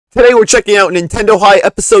Today we're checking out Nintendo High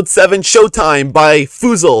Episode 7 Showtime by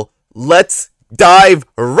Foozle. Let's dive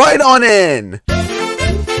right on in!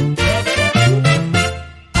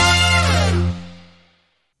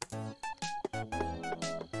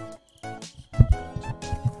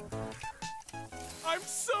 I'm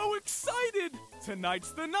so excited!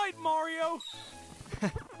 Tonight's the night, Mario!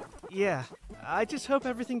 Yeah, I just hope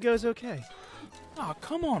everything goes okay. Aw,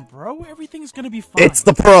 come on, bro. Everything's gonna be fine. It's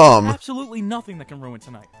the prom! Absolutely nothing that can ruin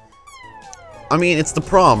tonight. I mean, it's the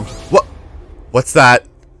prom. What's that?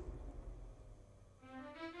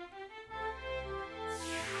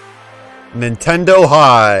 Nintendo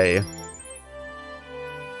High.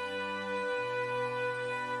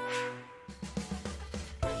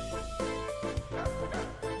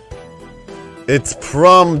 It's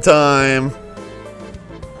prom time.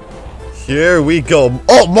 Here we go.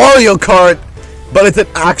 Oh, Mario Kart! But it's an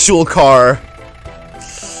actual car.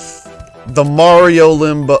 The Mario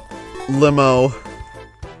limo.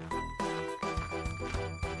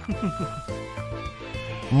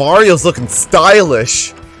 Mario's looking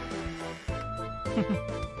stylish.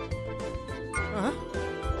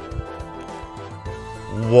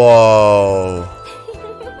 Whoa.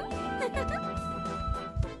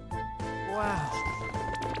 Wow.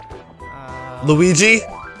 Luigi?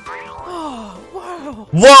 Oh, wow.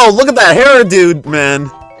 Whoa, look at that hair, dude, man.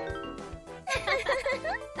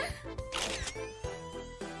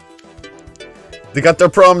 They got their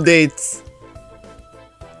prom dates.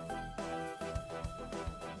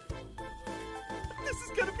 This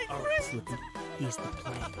is gonna be great! He's the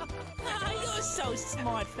plan. You're so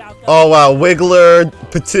smart, Falco. Oh wow, Wiggler,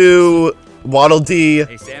 Patoo, Waddle Dee.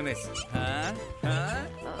 Hey, Samus. Huh?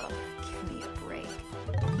 Give me a break.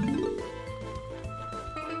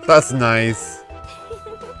 That's nice.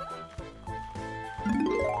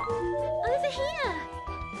 Over here.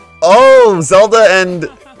 Oh, Zelda and...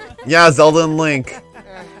 Yeah, Zelda and Link.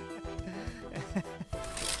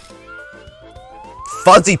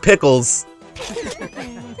 Fuzzy Pickles.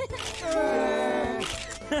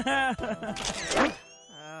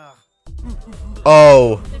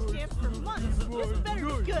 Oh.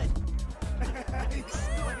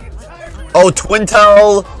 Oh,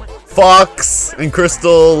 Twintel, Fox, and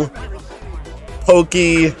Crystal,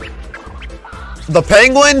 Pokey. The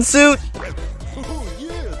penguin suit?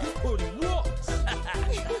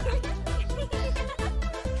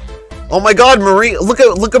 Oh my god,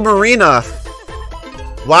 look at Marina.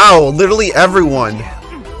 Wow, literally everyone.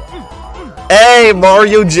 Hey,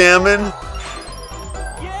 Mario jammin'.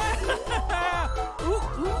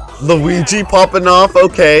 Luigi popping off,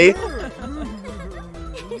 okay.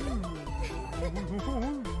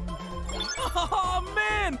 Oh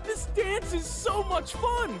man, this dance is so much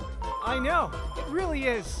fun! I know, it really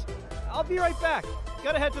is. I'll be right back.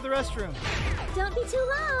 Gotta head to the restroom. Don't be too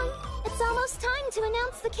long. It's almost time to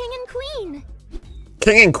announce the king and queen.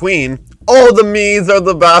 King and Queen? Oh, the Mii's are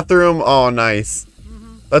the bathroom. Oh, nice.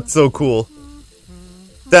 That's so cool.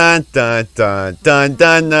 Dun dun dun dun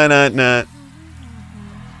dun dun dun dun.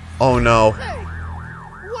 Oh no. Hey!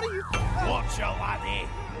 What are you... Watch your laddie.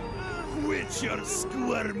 Quit your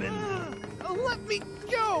squirming. let me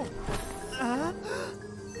go!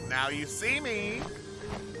 Now you see me.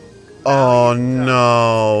 Oh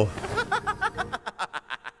no.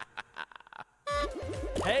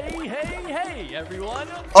 Hey, everyone!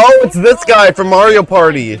 Oh, it's this guy from Mario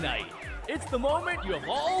Party. Tonight. It's the moment you have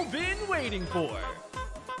all been waiting for.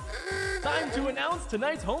 Time to announce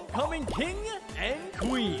tonight's homecoming king and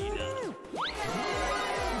queen.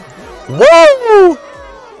 Whoa!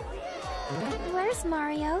 Where's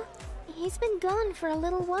Mario? He's been gone for a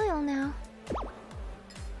little while now.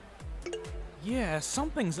 Yeah,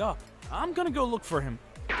 something's up. I'm gonna go look for him.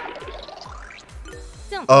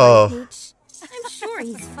 Don't Oh. worry, Peach. I'm sure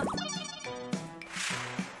he's fine.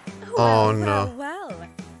 Oh no. Well,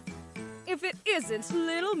 if it isn't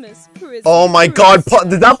little Miss Prism. Oh my god,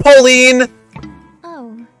 is that Pauline?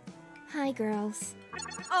 Oh, hi, girls.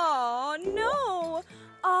 Oh no!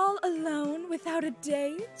 All alone without a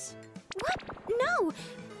date? What? No,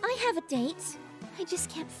 I have a date. I just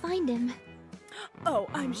can't find him. Oh,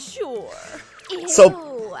 I'm sure. Ew.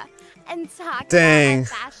 So- and talk Dang.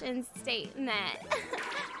 about a fashion statement.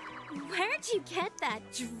 Where'd you get that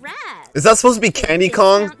dress? Is that supposed to be Candy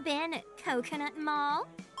Kong? Discount bin at Coconut Mall?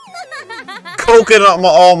 Coconut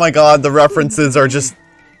Oh my god, the references are just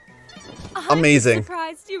amazing. I'm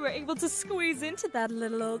surprised you were able to squeeze into that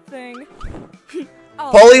little old thing. Oh,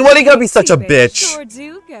 Pauline, why do you gotta be such a baby bitch? Sure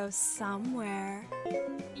do go somewhere.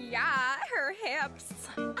 Yeah, her hips.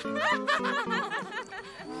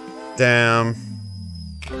 Damn.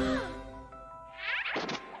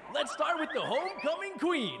 let's start with the homecoming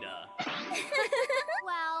queen.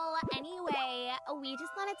 Well, anyway, we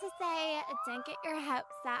just wanted to say, don't get your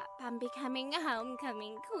hopes up on becoming a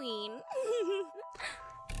homecoming queen.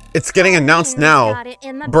 It's getting announced now. Got it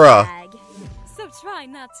in the Bruh. bag. So try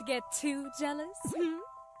not to get too jealous.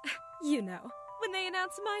 You know, when they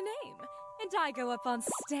announce my name, and I go up on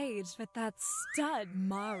stage with that stud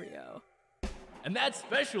Mario. And that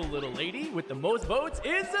special little lady with the most votes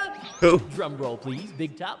is... Who? Drum roll, please,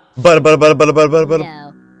 Big Top. Butter.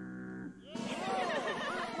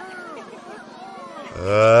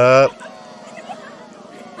 No.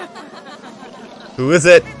 Who is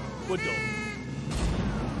it? Woodle.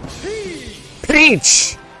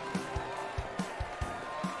 Peach!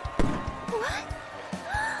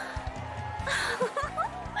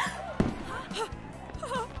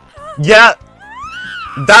 Yeah,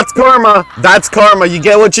 that's karma. That's karma. You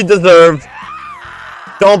get what you deserve.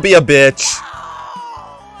 Don't be a bitch.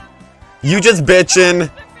 You just bitching.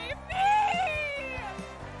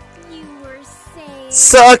 You were saying...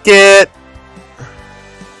 Suck it.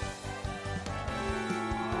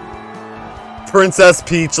 Princess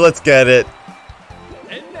Peach, let's get it.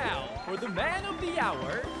 And now, for the man of the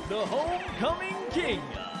hour, the homecoming king.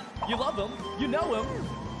 You love him, you know him.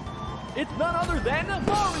 It's none other than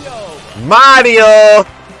Mario! Mario!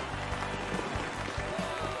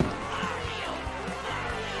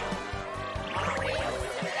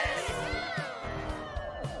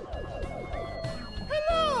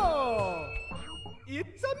 Hello!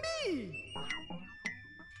 It's me!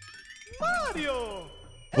 Mario!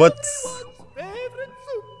 What's... Favorite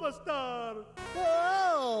superstar!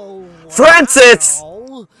 Oh! Francis!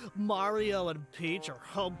 Wow. Mario and Peach are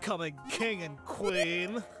homecoming king and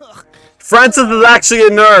queen. Francis is actually a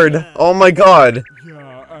nerd. Oh my god.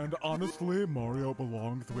 Yeah, and honestly, Mario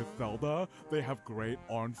belongs with Zelda. They have great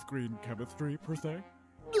on-screen chemistry, per se.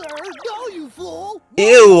 No, you fool!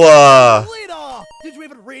 Ew. Lita! Did you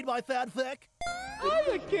even read my fanfic?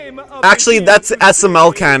 Actually, that's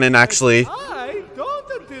SML canon, actually. I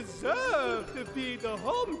don't deserve to be the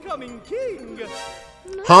homecoming king.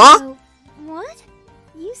 Huh? Mario, what?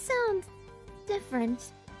 You sound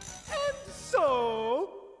different. And so,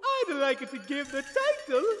 I'd like to give the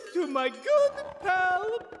title to my good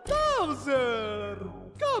pal, Bowser.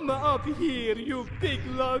 Come up here, you big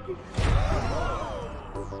lug.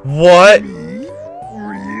 What?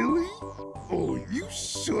 Really? Oh, you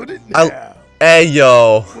shouldn't have. Hey,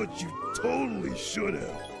 yo. But you totally should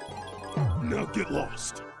have. Now get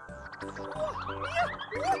lost.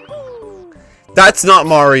 That's not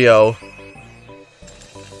Mario.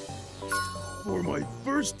 For my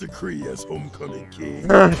first decree as homecoming king,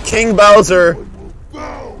 King Bowser. will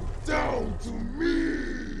bow down to me.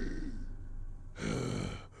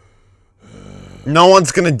 No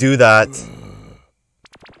one's gonna do that.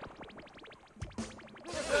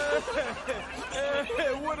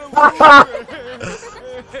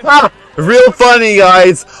 Real funny,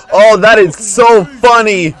 guys. Oh, that is so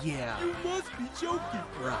funny. Yeah. You must be joking,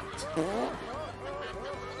 right?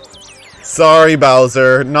 Sorry,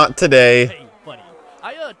 Bowser. Not today. Hey, buddy,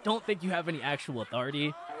 I don't think you have any actual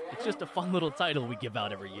authority. It's just a fun little title we give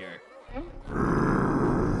out every year.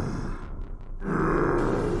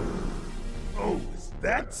 Oh, is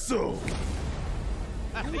that so?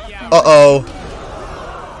 Uh-oh.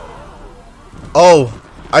 Oh,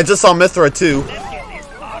 I just saw Mithra too.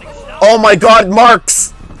 Oh my god,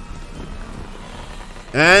 Marks!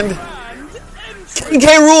 And King K.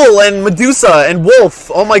 Rool and Medusa and Wolf.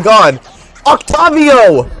 Oh my god.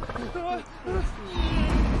 Octavio!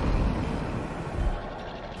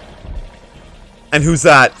 And who's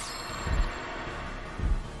that?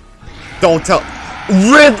 Don't tell.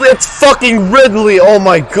 Ridley! It's fucking Ridley! Oh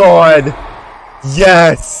my god!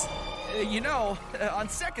 Yes! You know, on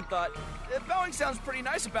second thought, bowing sounds pretty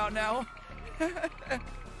nice about now.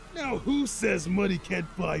 Now who says money can't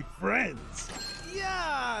buy friends?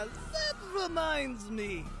 Yeah, that reminds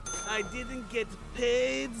me. I didn't get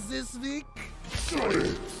paid this week.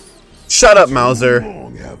 Shut up, Mauser. How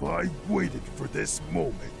long have I waited for this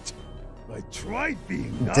moment? I tried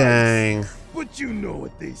being nice, Dang. but you know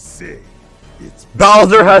what they say. It's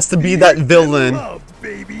Bowser has to be that villain. loved,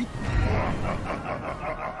 baby.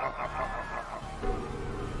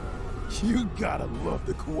 You gotta love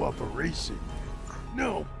the cooperation.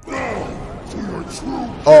 Now bow to your true.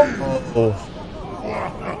 Oh.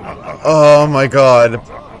 Oh my god.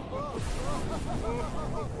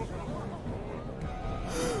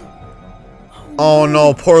 Oh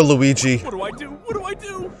no, poor Luigi. What do I do? What do I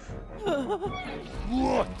do?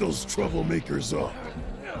 Lock those troublemakers up.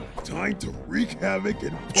 Time to wreak havoc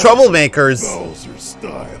and Troublemakers. Bowser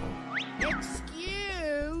style.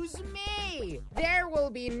 Excuse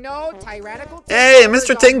be no tyrannical. Hey,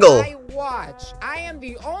 Mr. Tingle. I watch. I am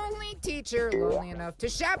the only teacher lonely enough to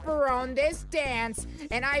chaperone this dance,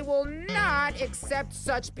 and I will not accept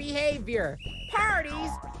such behavior.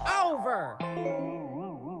 Party's over.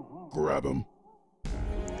 Grab him.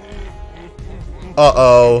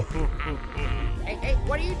 Uh-oh. Hey,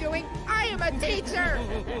 what are you doing? I am a teacher.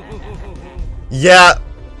 Yeah.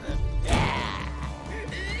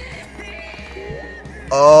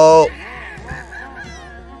 Oh.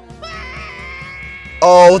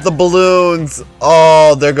 Oh, the balloons.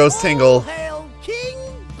 Oh, there goes Tingle. Hail King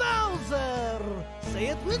Bowser! Say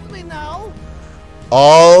it with me now.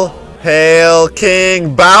 All hail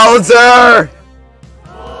King Bowser!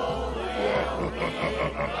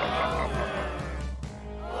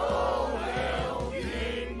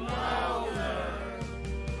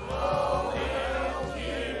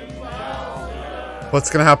 What's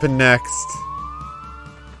gonna happen next?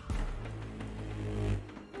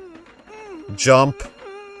 Jump.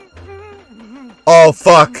 Oh,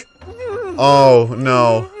 fuck. Oh,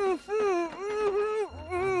 no.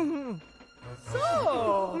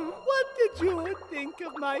 So, what did you think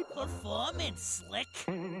of my Performance, Slick.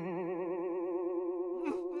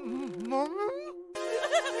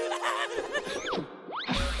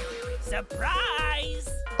 Surprise!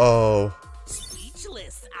 Oh.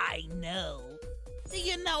 Speechless, I know. Do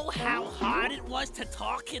you know how hard it was to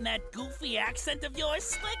talk in that goofy accent of yours,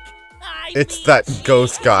 Slick? It's that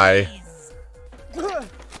ghost guy.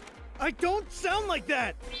 I don't sound like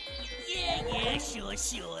that. Yeah,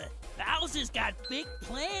 sure. Bowser's got big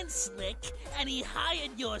plans, Slick, and he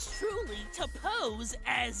hired yours truly to pose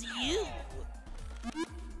as you.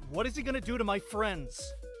 What is he gonna do to my friends?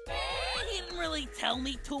 He didn't really tell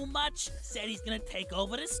me too much. Said he's gonna take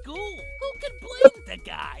over the school. Who can blame the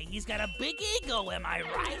guy? He's got a big ego, am I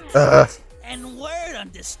right? And word on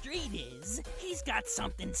the street is, he's got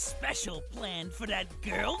something special planned for that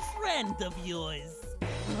girlfriend of yours.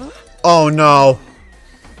 Oh, no.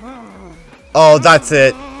 Oh, that's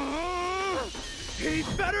it. He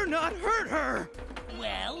better not hurt her.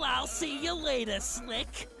 Well, I'll see you later,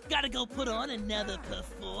 Slick. Gotta go put on another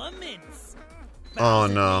performance. Oh,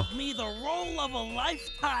 no. Gave me the role of a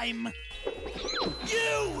lifetime.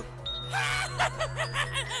 You!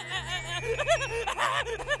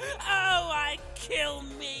 Oh, kill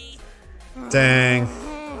me. Dang.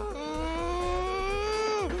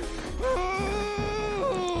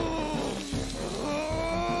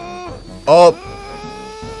 Oh.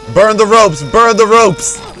 Burn the ropes, burn the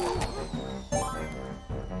ropes.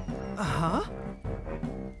 Uh-huh.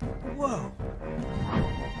 Whoa.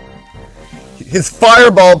 His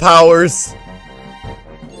fireball powers.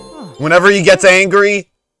 Whenever he gets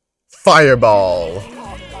angry, fireball.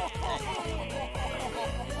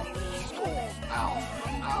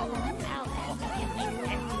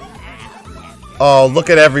 Oh, look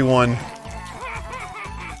at everyone.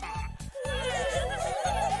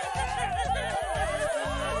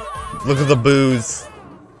 Look at the booze.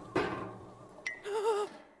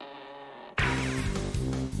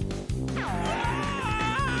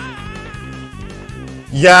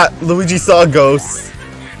 Yeah, Luigi saw ghosts.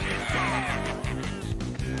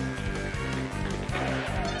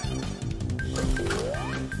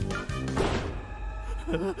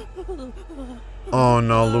 Oh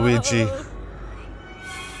no, Luigi.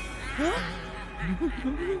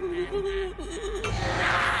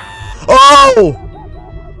 Oh!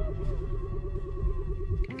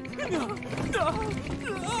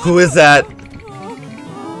 Who is that?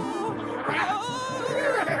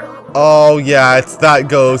 Oh yeah, it's that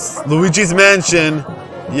ghost. Luigi's Mansion.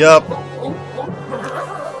 Yup.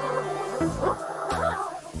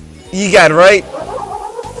 Egad, right?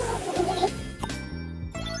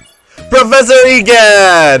 Professor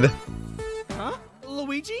Egad! Huh?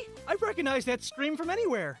 Luigi? I recognize that scream from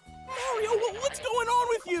anywhere. Mario, what's going on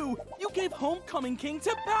with you? You gave Homecoming King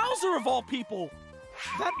to Bowser of all people.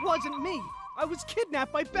 That wasn't me. I was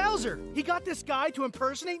kidnapped by Bowser. He got this guy to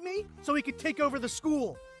impersonate me so he could take over the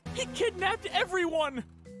school. He kidnapped everyone.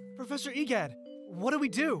 Professor Egad, what do we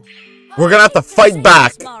do? We're gonna have to fight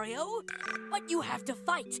back. Mario, but you have to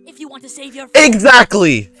fight if you want to save your friends.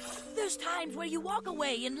 Exactly. There's times where you walk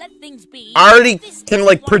away and let things be. I already can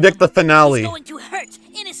like predict the finale. It's going to hurt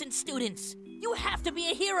innocent students. You have to be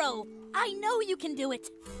a hero. I know you can do it.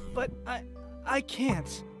 But I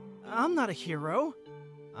can't. I'm not a hero.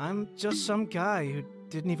 I'm just some guy who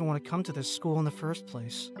didn't even want to come to this school in the first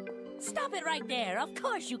place. Stop it right there. Of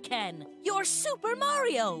course you can. You're Super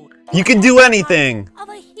Mario. You can do anything. Of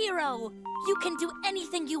a hero. You can do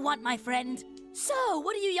anything you want, my friend. So,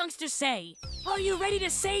 what do you youngsters say? Are you ready to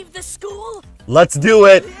save the school? Let's do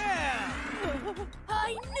it. Yeah.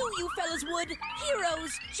 knew you fellas would.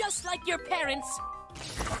 Heroes, just like your parents.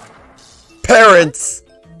 Parents!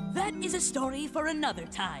 That is a story for another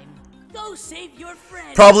time. Go save your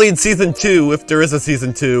friends. Probably in season 2, if there is a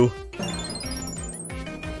season 2.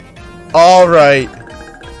 Alright.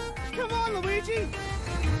 Come on, Luigi.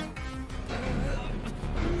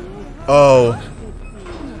 Oh.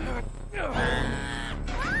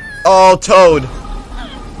 Oh, Toad.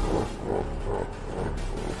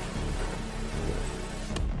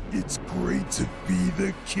 It's great to be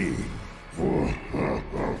the king.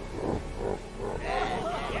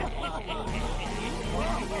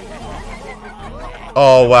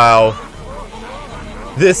 Oh, wow.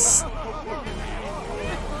 This...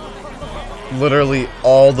 Literally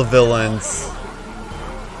all the villains.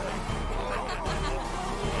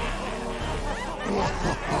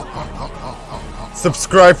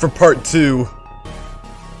 Subscribe for part 2.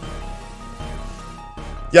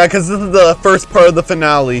 Yeah, because this is the first part of the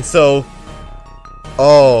finale, so...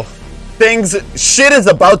 Oh. Shit is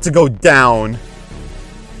about to go down.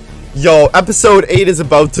 Yo, episode 8 is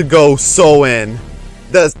about to go so in.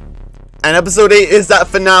 And episode 8 is that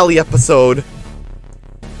finale episode.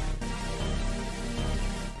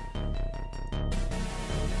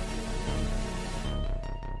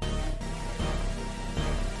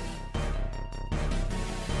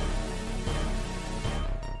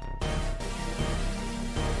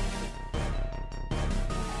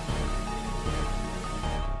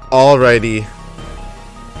 Alrighty.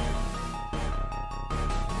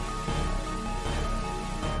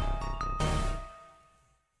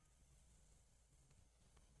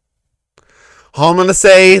 I'm gonna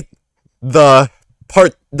say the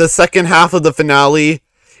second half of the finale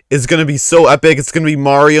is gonna be so epic. It's gonna be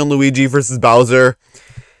Mario and Luigi versus Bowser.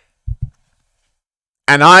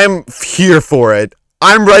 And I'm here for it.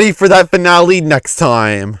 I'm ready for that finale next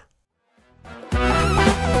time.